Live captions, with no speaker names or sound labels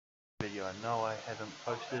video. I know I haven't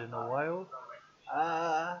posted in a while,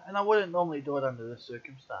 and I wouldn't normally do it under this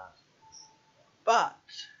circumstance. But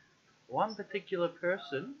one particular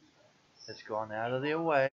person has gone out of their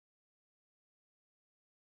way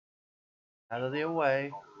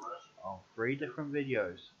on 3 different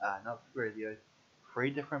videos, three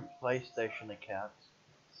different PlayStation accounts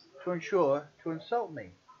to insult me.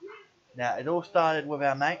 Now it all started with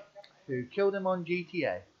our mate who killed him on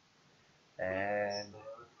GTA, and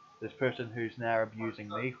this person who's now abusing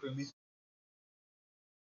me for me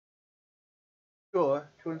to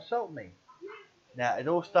insult me. Now it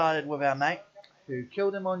all started with our mate who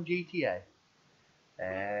killed him on GTA,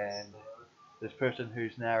 and this person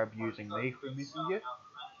who's now abusing me through Messenger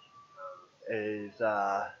is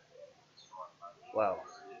now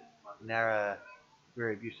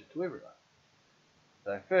very abusive to everyone.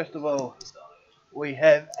 So first of all, we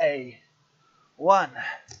have one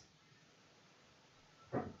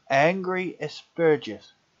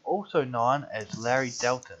angryaspergis, also known as Larry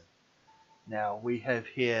Dalton. Now we have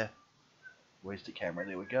here, where's the camera?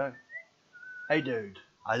 There we go. Hey dude,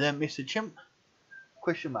 I didn't message him?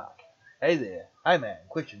 Question mark. Hey there. Hey man.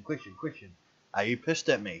 Question. Are you pissed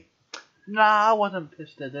at me? Nah, I wasn't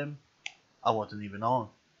pissed at him. I wasn't even on.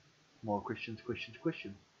 More questions.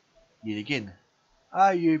 Yet again.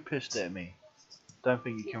 Are you pissed at me? Don't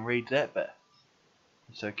think you can read that, but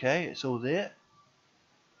it's okay. It's all there.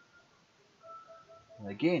 And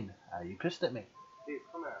again. Are you pissed at me?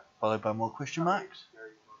 Followed by more question marks.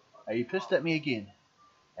 Are you pissed at me again?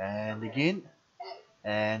 And again.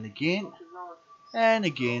 And again. And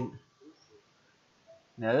again.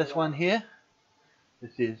 Now this one here,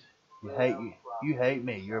 this is, you hate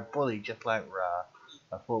me, you're a bully just like Ra.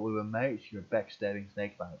 I thought we were mates, you're a backstabbing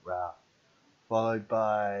snake like Ra. Followed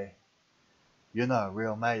by, you're not a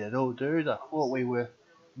real mate at all dude, I thought we were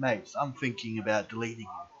mates, I'm thinking about deleting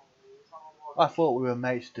you. I thought we were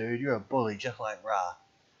mates dude, you're a bully just like Ra.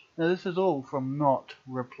 Now this is all from not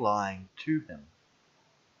replying to him.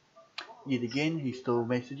 Yet again, he still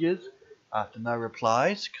messages after no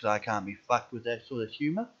replies, because I can't be fucked with that sort of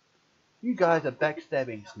humour. You guys are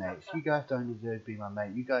backstabbing snakes. You guys don't deserve to be my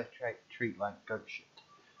mate. You guys treat like goat shit.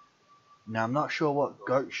 Now I'm not sure what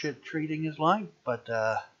goat shit treating is like, but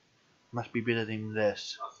must be better than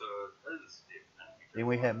this. Then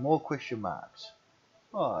we have more question marks.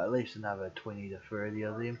 Oh, at least another 20 to 30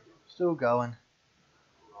 of them. Still going.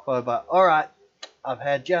 Followed by, alright, I've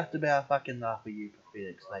had just about fucking enough of you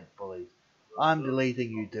pathetic snake bullies. I'm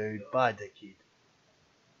deleting you, dude. Bye, dickhead.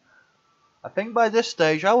 I think by this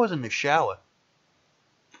stage I was in the shower.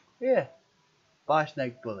 Yeah. Bye,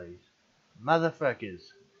 snake bullies. Motherfuckers.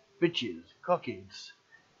 Bitches. Cockheads.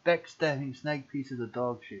 Backstabbing snake pieces of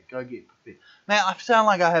dog shit. Go get pathetic. Man, I sound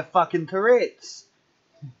like I have fucking Tourette's.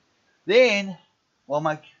 Then,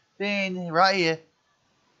 right here,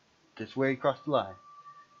 that's where he crossed the line.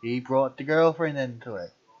 He brought the girlfriend into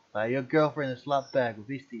it. Your girlfriend is slut bag with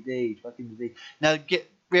STDs, fucking disease. Now,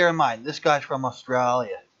 bear in mind, this guy's from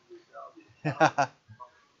Australia. I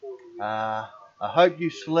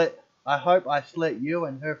hope I slit you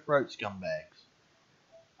and her throat, scumbags.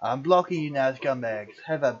 I'm blocking you now, scumbags.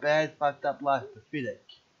 Have a bad, fucked up life, pathetic.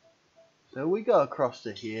 So we go across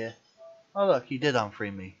to here. Oh look, he did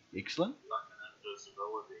unfree me. Excellent.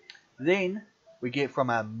 Then we get from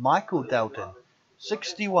our Michael Dalton,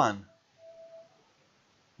 61.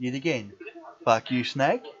 Yet again, fuck you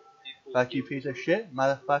snake, fuck you piece of shit,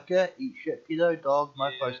 motherfucker, eat shit pedo, dog,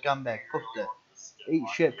 mofo, scumbag, poofter, eat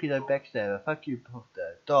shit pedo, backstabber, fuck you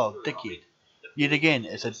poofter, dog, dickhead. Yet again,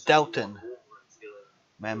 it's a Dalton.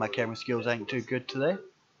 Man, my camera skills ain't too good today.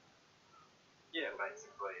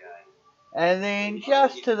 And then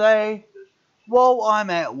just today, while I'm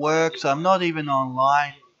at work, so I'm not even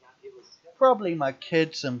online, probably my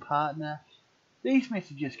kids and partner, these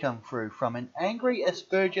messages come through from an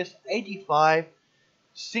angryaspergis 85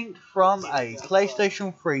 sent from a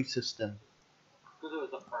PlayStation 3 system.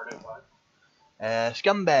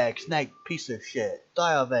 Scumbag, snake, piece of shit,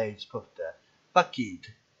 die of AIDS, poofter, fuckhead,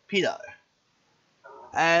 pedo.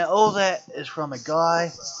 And all that is from a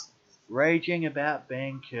guy raging about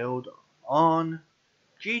being killed on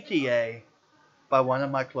GTA by one of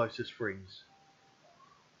my closest friends.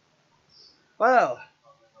 Well,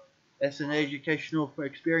 it's an educational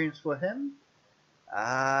experience for him.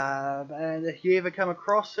 And if you ever come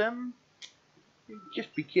across him,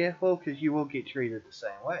 just be careful because you will get treated the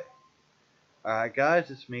same way. Alright guys,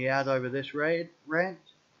 it's me out over this rant.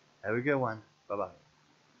 Have a good one. Bye bye.